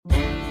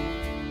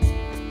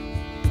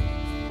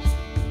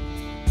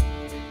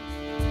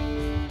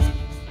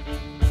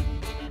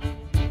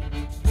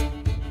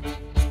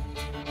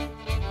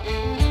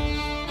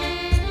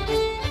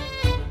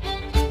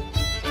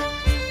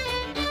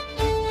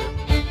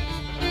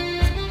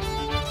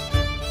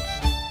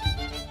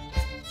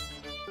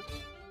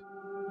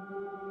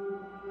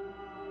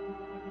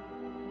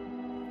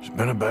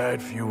been a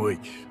bad few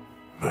weeks,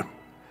 but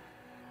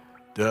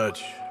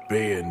Dutch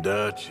being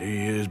Dutch,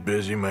 he is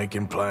busy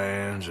making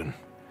plans, and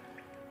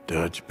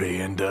Dutch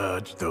being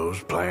Dutch,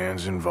 those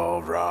plans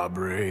involve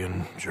robbery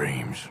and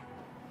dreams.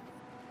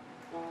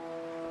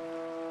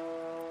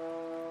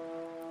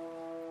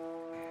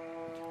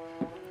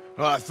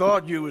 Well, I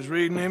thought you was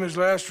reading him his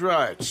last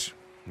rites.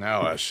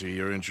 Now I see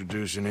you're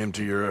introducing him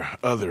to your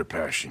other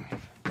passion.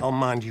 I'll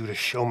mind you to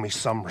show me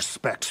some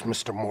respect,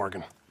 Mr.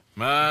 Morgan.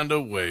 Mind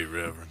away,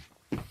 Reverend.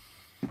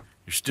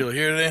 You're still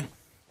here, then?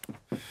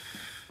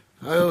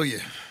 I owe you.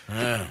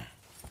 Yeah.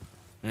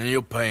 And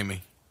you'll pay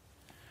me.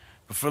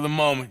 But for the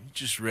moment,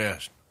 just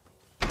rest.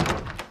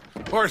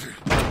 Arthur,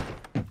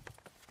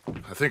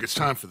 I think it's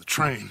time for the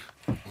train.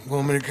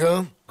 Want me to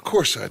come? Of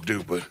course I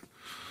do, but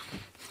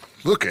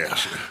look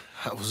at you.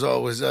 I was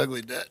always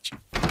ugly, Dutch.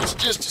 It's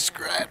just a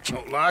scratch.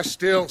 Don't lie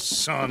still,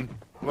 son.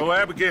 Hello,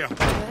 Abigail.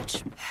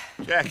 Dutch,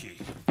 Jackie.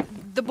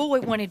 the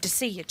boy wanted to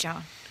see you,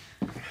 John.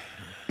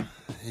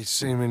 He's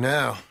seen me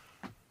now.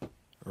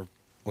 Or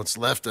what's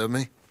left of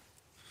me.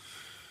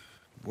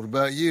 What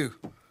about you?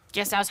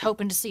 Guess I was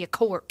hoping to see a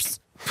corpse.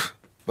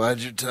 Bide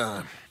your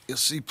time. You'll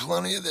see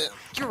plenty of them.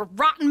 You're a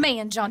rotten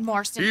man, John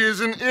Marston. He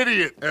is an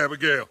idiot,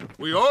 Abigail.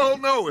 We all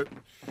know it.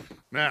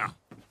 Now,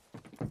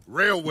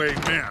 railway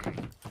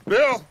men.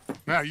 Bill,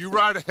 now you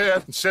ride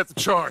ahead and set the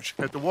charge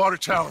at the water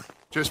tower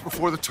just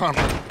before the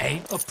tunnel.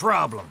 Ain't a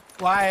problem.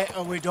 Why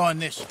are we doing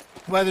this?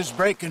 Weather's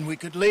breaking. We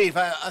could leave.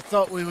 I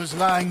thought we was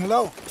lying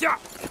low. Yeah,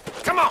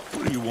 come on.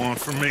 What do you want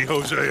from me,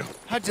 Hosea?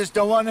 I just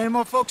don't want any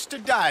more folks to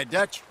die,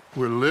 Dutch.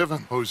 We're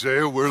living,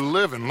 Hosea. We're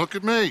living. Look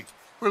at me.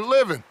 We're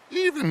living.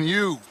 Even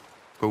you.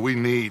 But we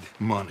need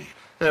money.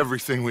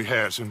 Everything we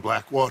has in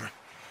Blackwater.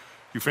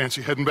 You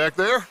fancy heading back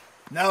there?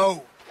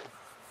 No.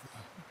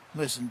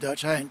 Listen,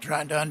 Dutch, I ain't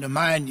trying to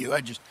undermine you. I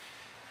just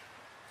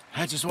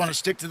want to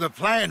stick to the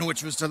plan,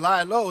 which was to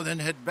lie low, then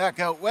head back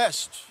out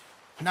west.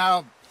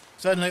 Now,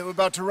 suddenly we're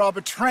about to rob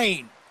a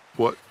train.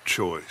 What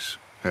choice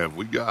have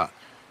we got?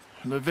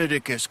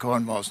 Leviticus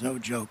Cornwall's no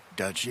joke,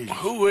 Dutch.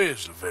 Who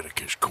is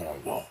Leviticus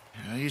Cornwall?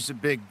 He's a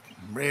big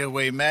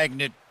railway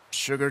magnate,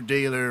 sugar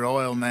dealer,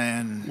 oil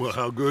man. Well,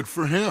 how good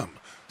for him.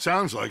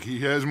 Sounds like he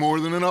has more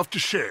than enough to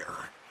share.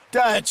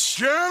 Dutch!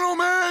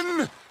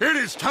 Gentlemen, it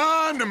is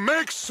time to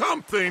make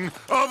something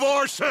of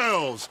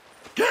ourselves.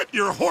 Get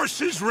your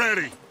horses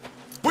ready.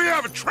 We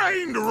have a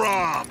train to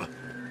rob.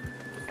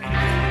 All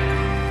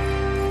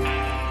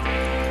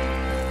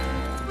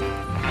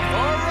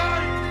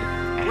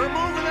right, we're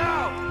moving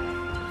out.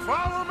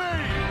 Follow me.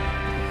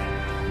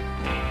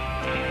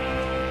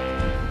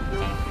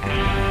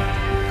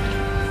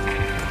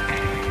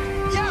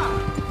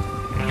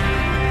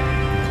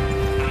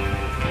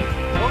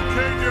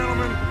 Okay,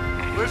 gentlemen,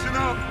 listen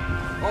up,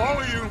 all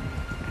of you.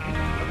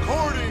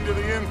 According to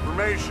the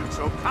information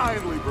so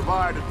kindly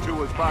provided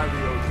to us by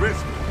the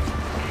O'Driscolls,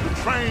 the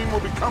train will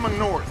be coming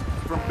north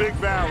from Big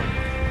Valley.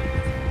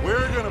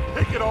 We're gonna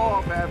pick it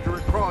off after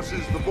it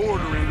crosses the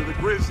border into the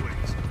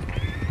Grizzlies.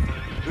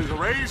 There's a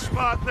raised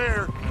spot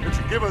there that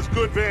should give us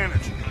good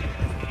vantage.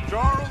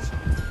 Charles,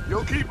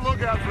 you'll keep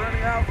lookout for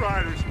any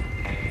outriders.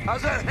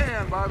 How's that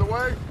hand, by the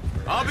way?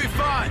 I'll be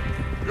fine.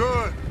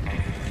 Good.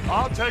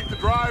 I'll take the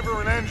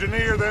driver and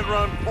engineer, then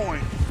run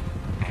point.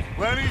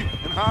 Lenny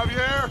and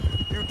Javier,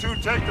 you two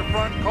take the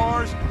front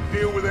cars,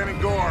 deal with any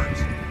guards.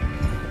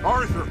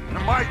 Arthur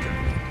and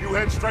Micah, you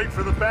head straight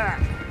for the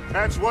back.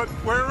 That's what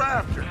we're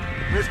after.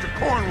 Mr.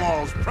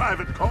 Cornwall's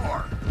private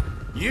car.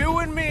 You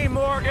and me,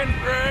 Morgan.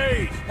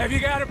 Great. Have you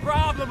got a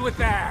problem with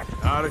that?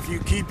 Not if you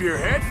keep your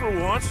head for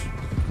once.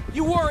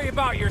 You worry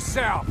about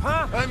yourself,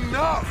 huh?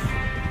 Enough!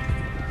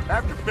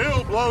 After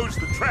Bill blows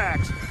the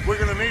tracks, we're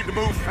gonna need to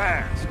move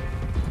fast.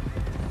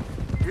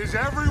 Is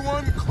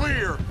everyone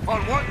clear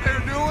on what they're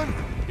doing?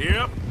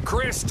 Yep.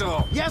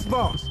 Crystal. Yes,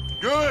 boss.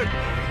 Good.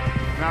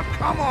 Now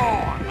come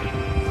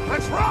on.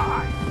 Let's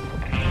ride.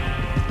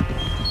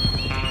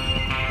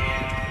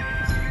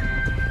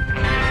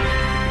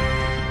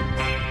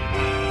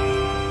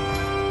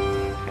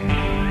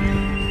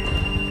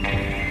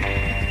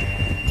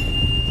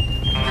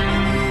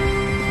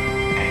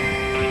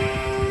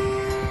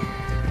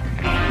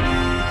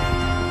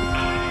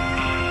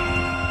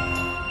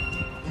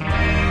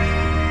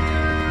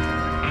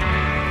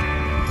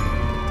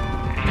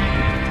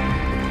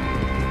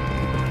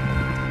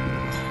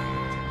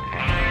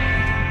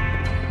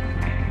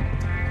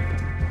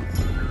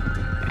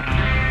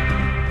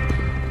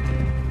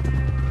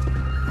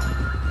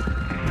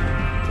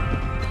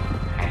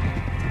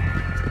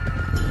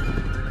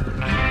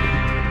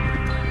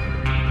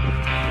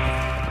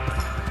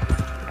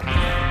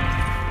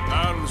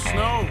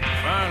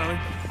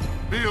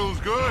 Feels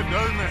good,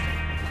 doesn't it?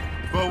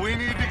 But we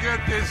need to get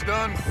this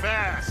done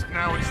fast,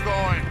 now it's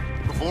thawing,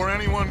 before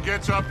anyone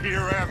gets up here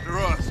after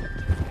us.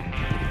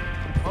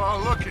 Oh,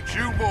 look at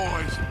you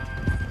boys.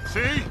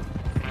 See?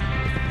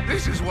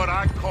 This is what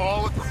I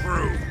call a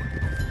crew.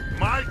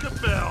 Micah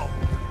Bell,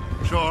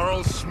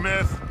 Charles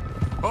Smith,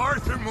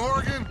 Arthur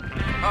Morgan,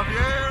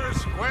 Javier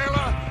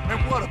Escuela,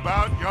 and what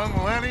about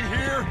young Lenny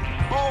here?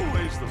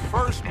 Always the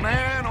first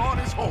man on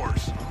his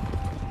horse.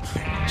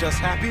 Just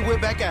happy we're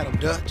back at him,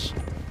 Dutch.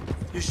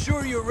 You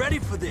sure you're ready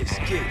for this,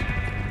 kid?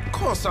 Of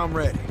course I'm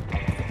ready.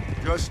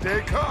 Just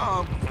stay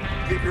calm.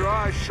 Keep your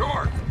eyes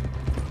sharp.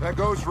 That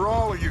goes for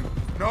all of you.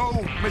 No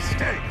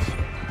mistakes.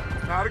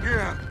 Not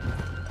again.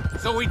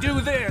 So we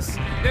do this,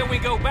 then we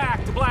go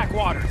back to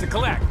Blackwater to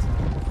collect.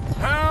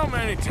 How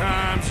many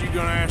times you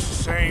gonna ask the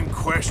same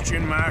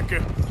question,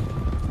 Micah?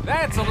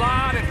 That's a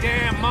lot of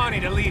damn money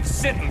to leave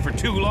sitting for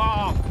too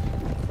long.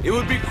 It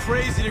would be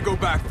crazy to go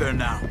back there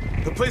now.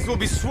 The place will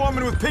be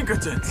swarming with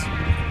Pinkertons.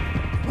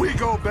 We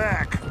go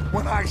back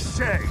when I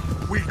say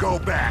we go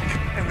back,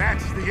 and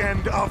that's the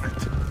end of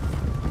it.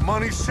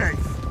 Money's safe.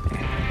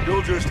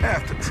 You'll just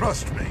have to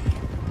trust me.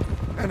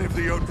 And if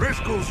the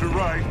O'Driscolls are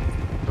right,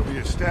 there'll be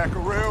a stack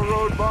of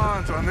railroad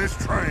bonds on this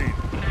train.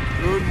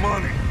 Good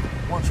money,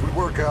 once we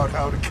work out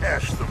how to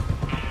cash them.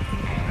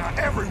 Now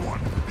everyone,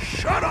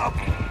 shut up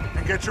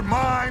and get your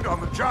mind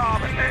on the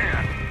job at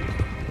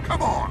hand.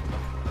 Come on.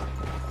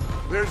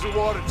 There's the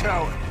water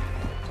tower.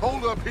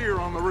 Hold up here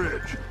on the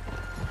ridge.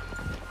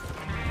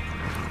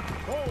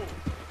 Hold.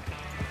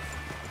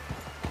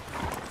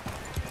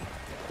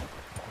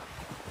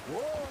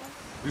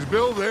 Is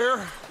Bill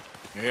there?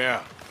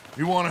 Yeah,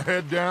 You want to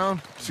head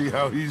down, see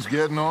how he's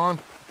getting on?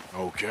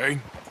 okay.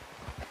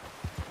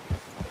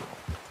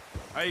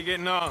 How you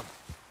getting on?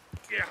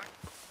 Yeah,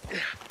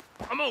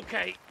 I'm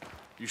okay.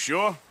 You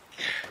sure?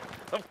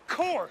 Of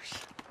course.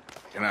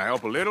 Can I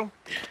help a little?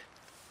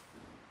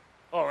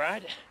 All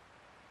right.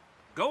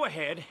 Go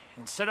ahead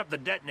and set up the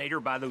detonator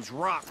by those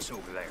rocks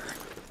over there.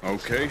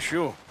 Okay,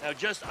 sure. Now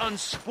just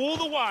unspool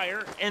the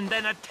wire and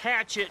then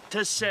attach it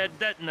to said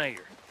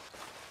detonator.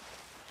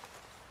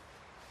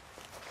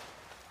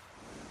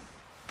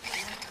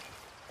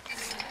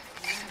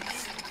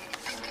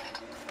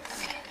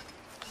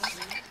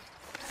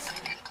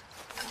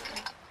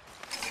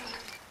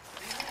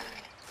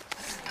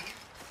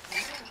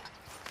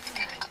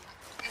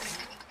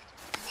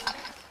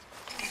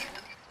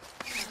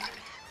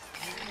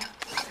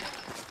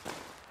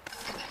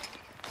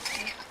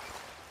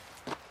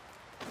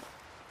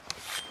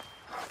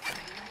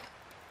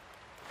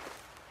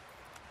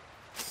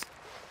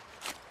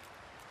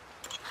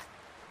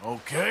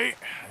 Okay,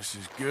 this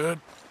is good.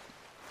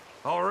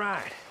 All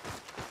right.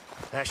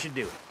 That should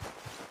do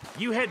it.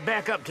 You head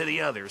back up to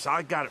the others.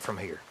 I got it from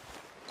here.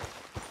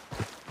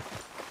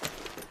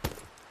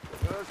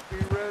 Just be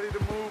ready to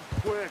move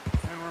quick.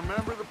 And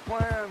remember the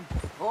plan.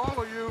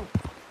 All of you,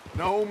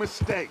 no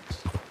mistakes.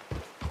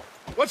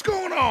 What's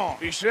going on?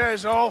 He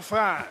says all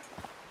fine.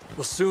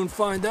 We'll soon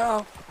find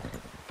out.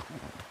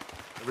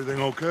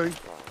 Everything okay?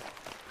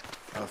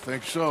 I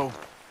think so.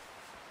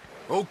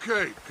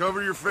 Okay,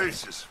 cover your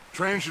faces.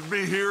 Train should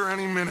be here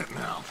any minute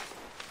now.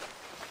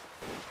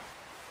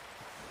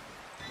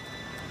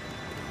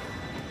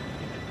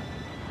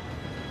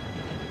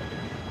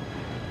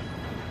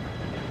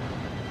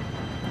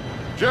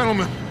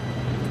 Gentlemen,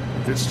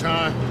 it's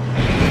time.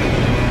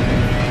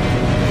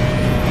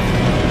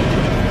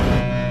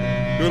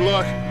 Good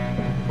luck,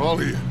 all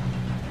of you.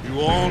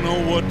 You all know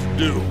what to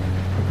do.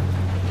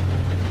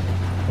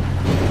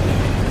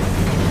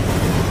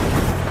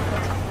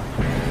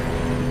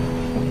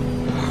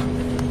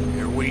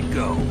 Here we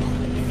go.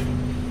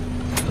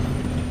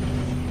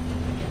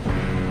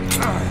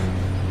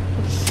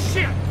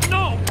 Shit!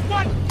 No!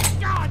 What?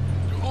 God!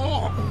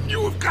 Oh,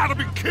 you have got to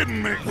be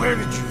kidding me. Where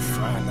did you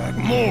find that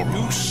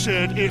moron? You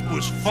said it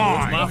was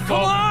fine. My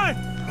fault.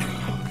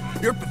 Come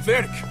on! You're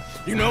pathetic.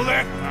 You know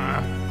that?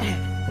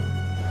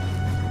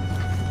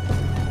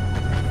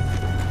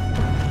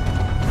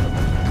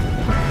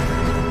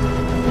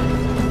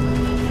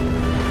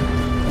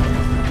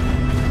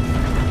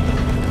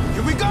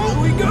 Here we go!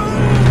 Here we go!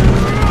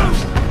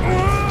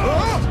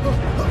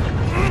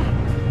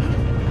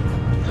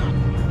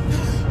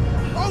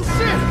 Oh,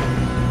 shit!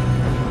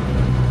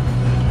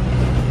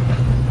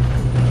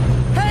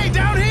 Hey,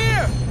 down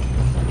here!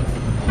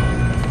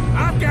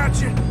 I've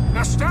got you.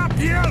 Now stop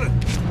yelling.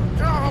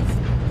 Oh,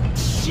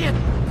 shit!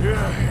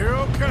 Yeah, you're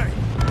okay.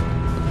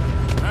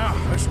 Now,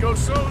 let's go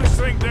slow this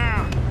thing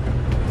down.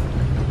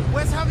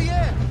 Where's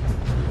Javier?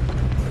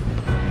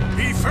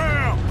 He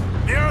fell.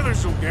 The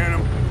others will get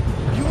him.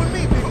 You and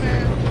me, big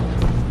man.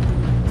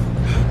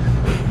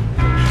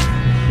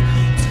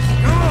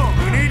 Come on,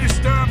 we need to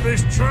stop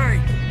this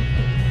train.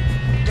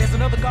 There's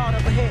another guard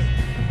up ahead.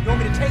 You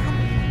want me to take him?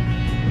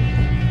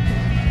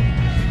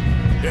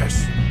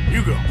 Yes,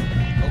 you go.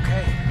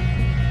 Okay.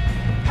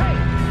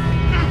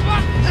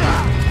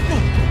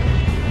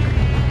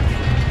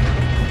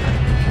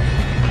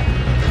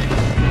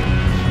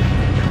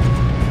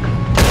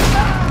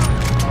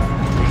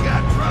 We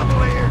got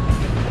trouble here.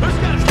 Who's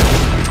got...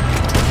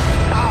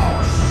 Oh,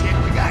 shit,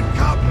 we got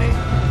company.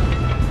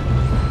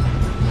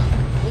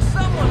 Will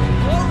someone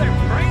blow their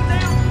brains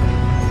out?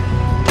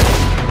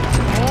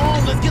 Come on,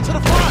 let's get to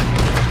the front.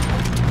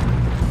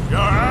 You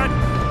all right?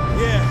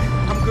 Yeah,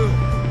 I'm good.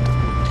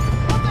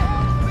 What the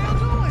hell is Bill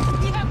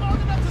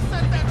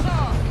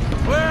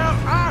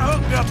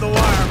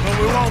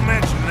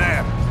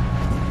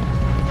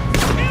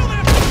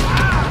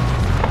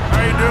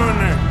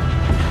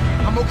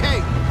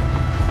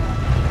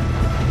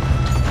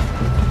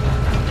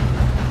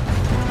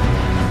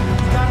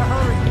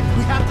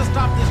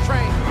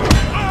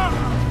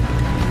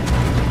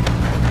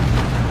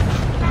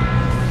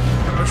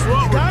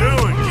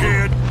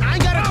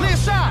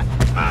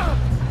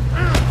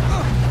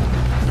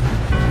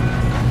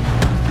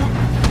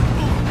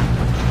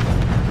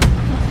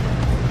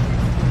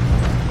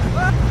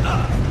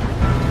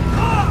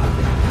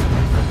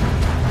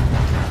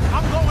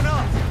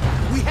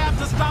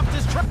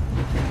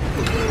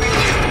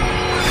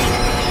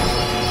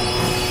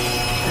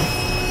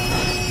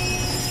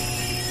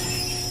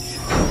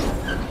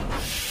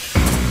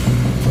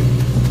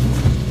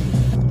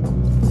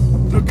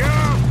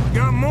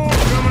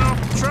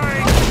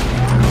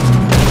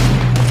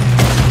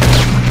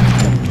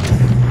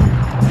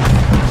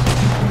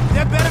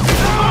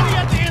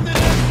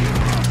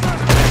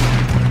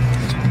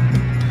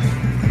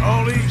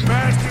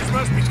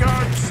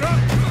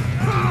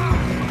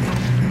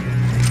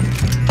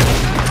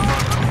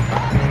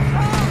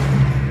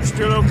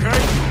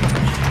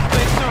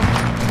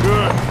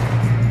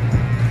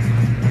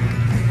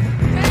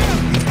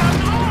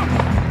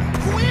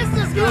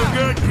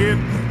kid?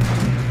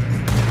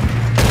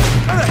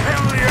 Where the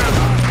hell are the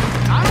others?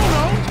 I don't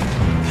know.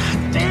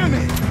 Damn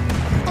it! I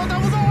thought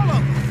that was all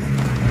of them.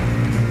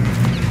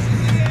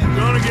 We're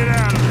gonna get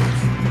out of this.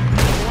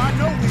 Oh, I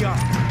know we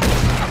are.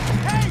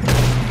 Hey!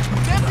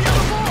 There's the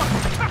other boy!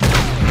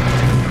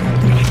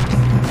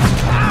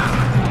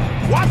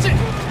 Watch it!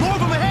 More of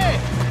them ahead!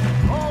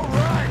 All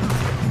right,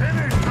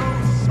 finish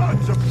those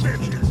sons of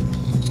bitches.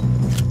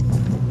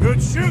 Good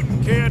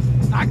shooting, kid.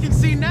 I can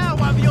see now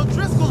why the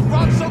O'Driscolls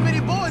brought so many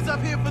boys up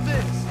here for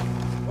this.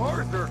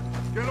 Arthur,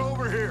 get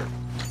over here.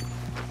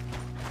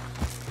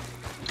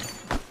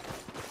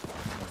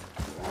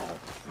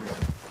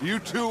 You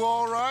two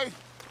all right?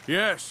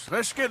 Yes,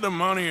 let's get the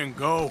money and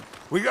go.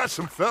 We got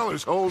some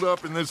fellas holed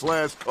up in this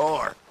last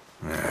car.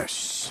 Ah,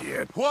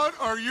 shit. What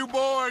are you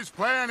boys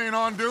planning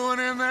on doing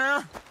in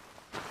there?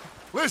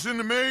 Listen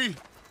to me.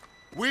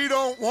 We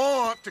don't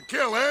want to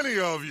kill any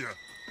of you.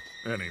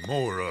 Any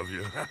more of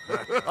you.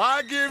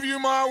 I give you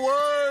my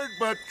word,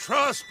 but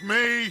trust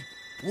me,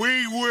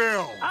 we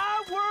will.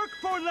 I work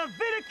for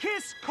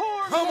Leviticus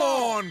Cornwall. Come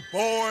on,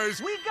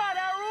 boys. We got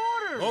our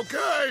orders.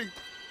 Okay.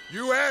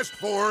 You asked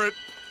for it.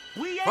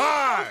 We ain't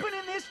 5,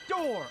 opening this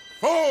door.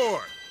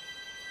 4,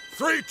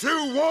 3,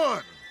 2,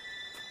 1.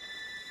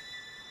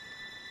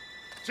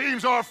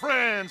 Seems our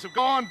friends have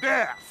gone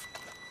deaf.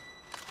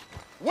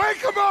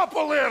 Wake them up a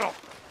little.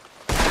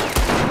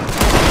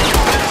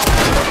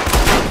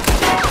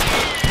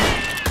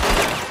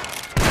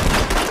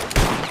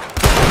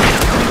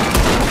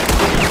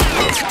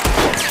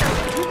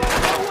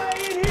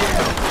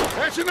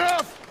 That's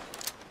enough!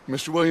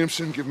 Mr.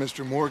 Williamson, give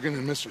Mr. Morgan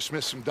and Mr.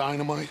 Smith some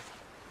dynamite.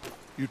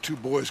 You two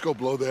boys go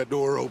blow that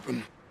door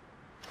open.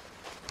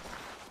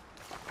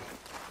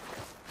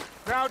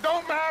 Now,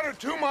 don't matter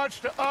too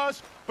much to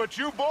us, but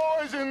you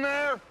boys in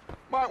there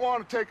might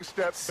want to take a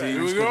step back.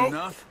 Seems good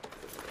enough.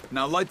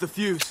 Now light the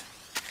fuse.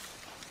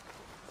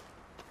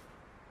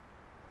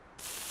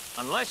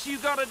 Unless you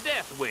got a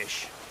death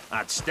wish,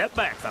 I'd step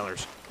back,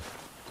 fellers.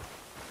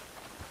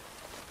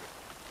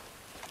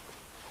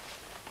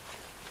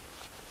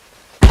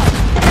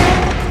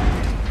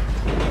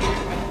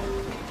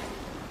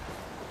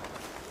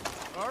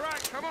 All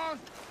right, come on.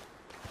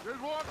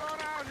 Just walk on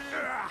out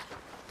here.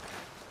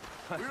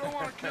 We don't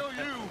want to kill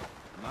you.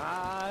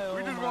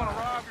 We just want to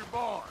rob your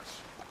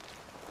boss.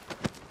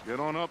 Get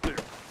on up there.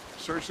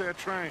 Search that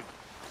train.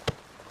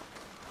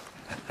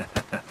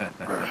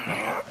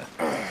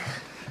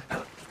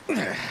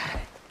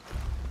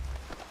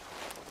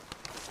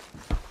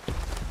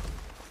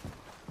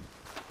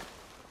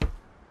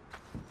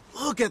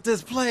 Look at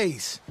this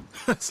place.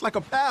 It's like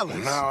a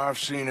palace. Now I've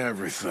seen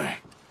everything.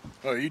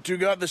 Oh, you two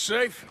got the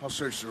safe? I'll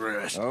search the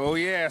rest. Oh,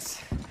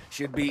 yes.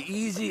 Should be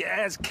easy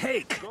as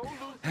cake.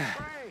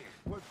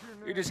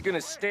 You're just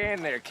gonna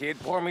stand there, kid.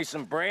 Pour me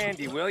some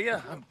brandy, will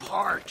you? I'm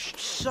parched.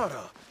 Shut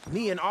up.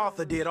 Me and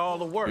Arthur did all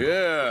the work.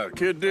 Yeah,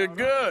 kid did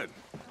good.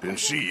 Didn't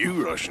see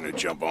you rushing to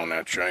jump on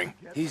that train.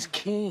 He's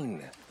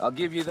keen. I'll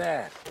give you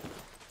that.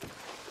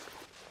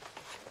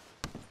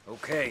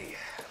 Okay,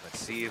 let's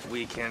see if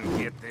we can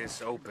get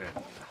this open.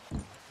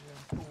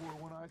 Come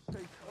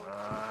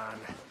on.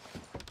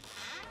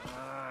 Come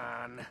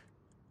on.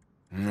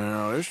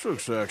 Now, this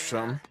looks like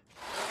something.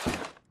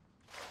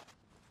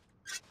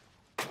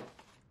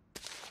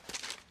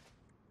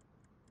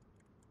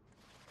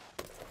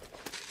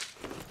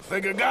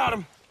 Think I got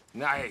him.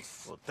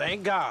 Nice. Well,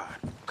 thank God.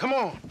 Come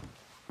on.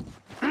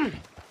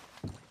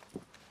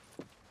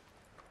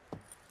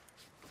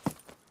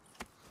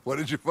 What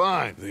did you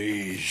find?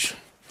 These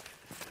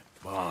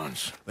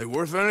bonds. They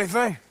worth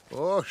anything?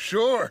 Oh,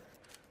 sure.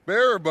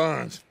 Bearer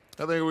bonds.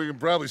 I think we can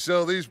probably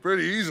sell these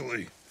pretty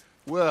easily.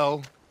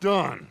 Well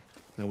done.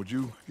 Now, would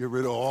you get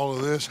rid of all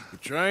of this? The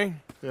train?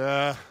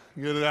 Yeah,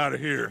 get it out of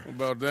here. What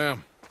about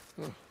them?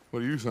 What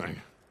do you think?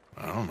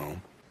 I don't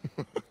know.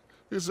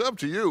 It's up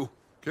to you.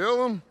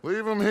 Kill them,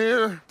 leave them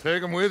here, take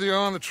them with you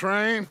on the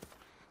train.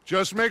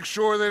 Just make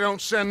sure they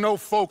don't send no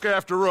folk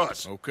after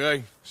us.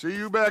 Okay. See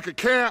you back at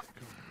camp.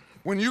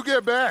 When you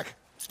get back,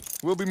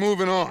 we'll be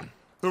moving on.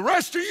 The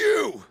rest of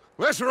you,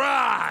 let's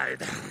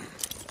ride!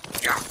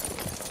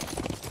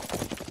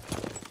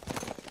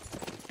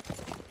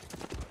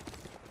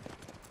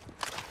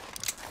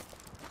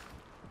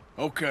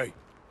 Okay.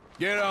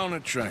 Get on the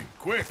train.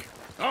 Quick.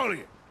 All of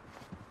you.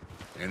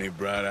 Any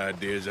bright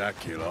ideas, I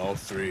kill all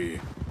three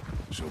of you.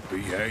 So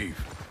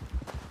behave.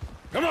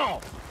 Come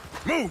on!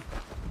 Move!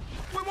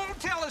 We won't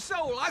tell a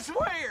soul, I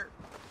swear.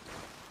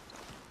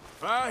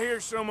 If I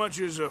hear so much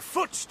as a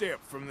footstep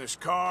from this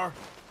car,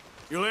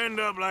 you'll end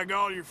up like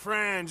all your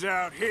friends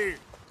out here.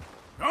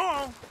 Go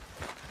on!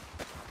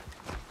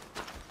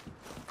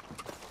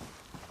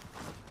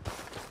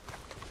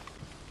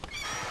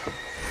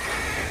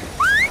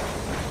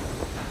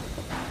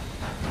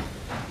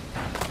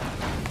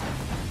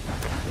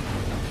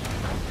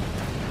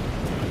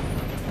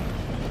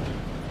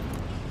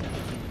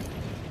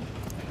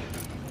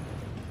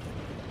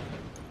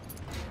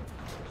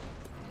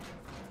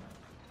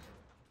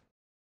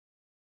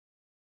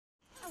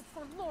 Oh,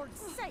 for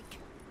Lord's sake!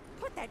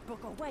 Put that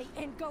book away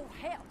and go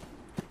help!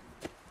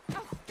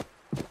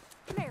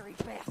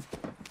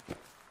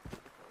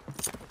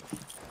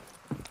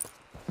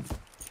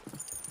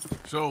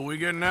 So, we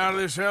getting out of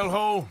this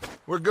hellhole?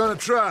 We're gonna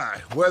try.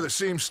 Weather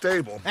seems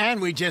stable.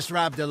 And we just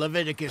robbed a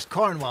Leviticus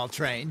Cornwall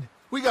train.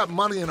 We got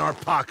money in our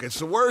pockets.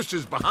 The worst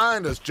is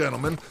behind us,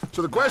 gentlemen.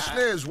 So the question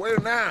is, where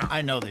now?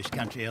 I know this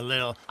country a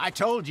little. I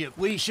told you,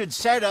 we should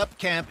set up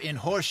camp in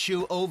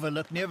Horseshoe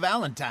Overlook near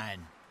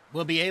Valentine.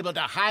 We'll be able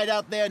to hide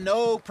out there,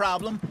 no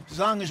problem, as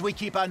long as we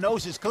keep our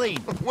noses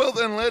clean. Well,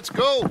 then let's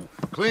go.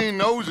 Clean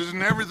noses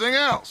and everything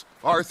else.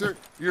 Arthur,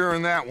 you're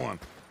in that one.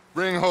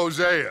 Bring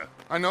Hosea.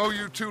 I know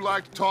you two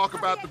like to talk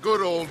about the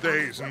good old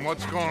days and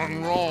what's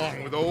gone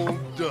wrong with old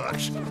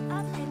Dutch.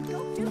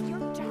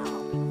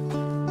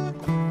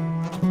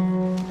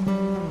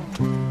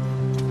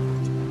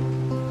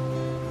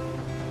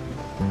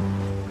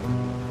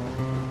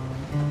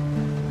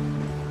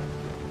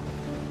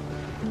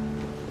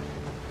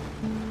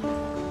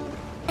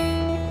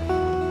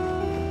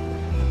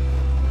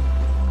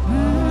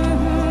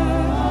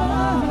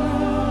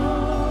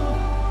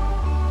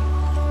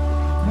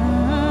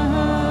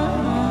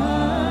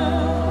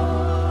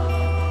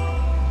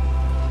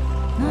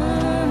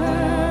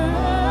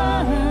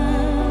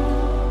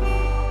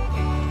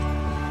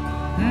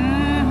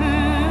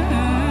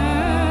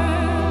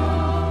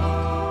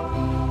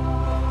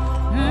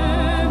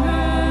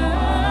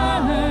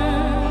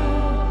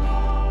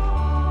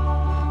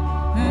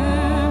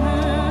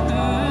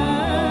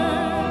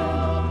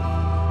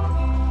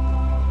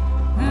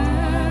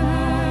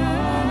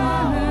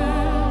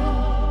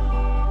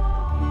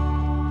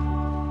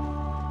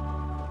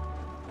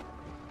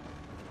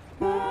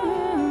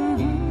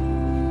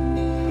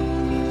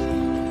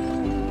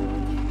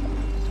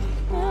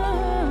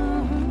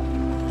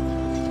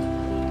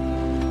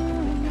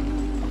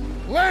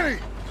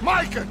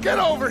 Micah, get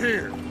over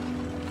here!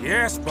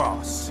 Yes,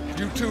 boss.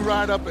 You two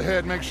ride up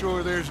ahead, make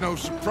sure there's no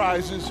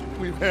surprises.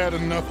 We've had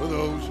enough of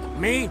those.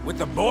 Me with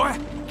the boy?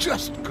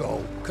 Just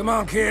go. Come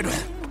on, kid.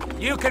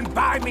 You can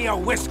buy me a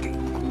whiskey.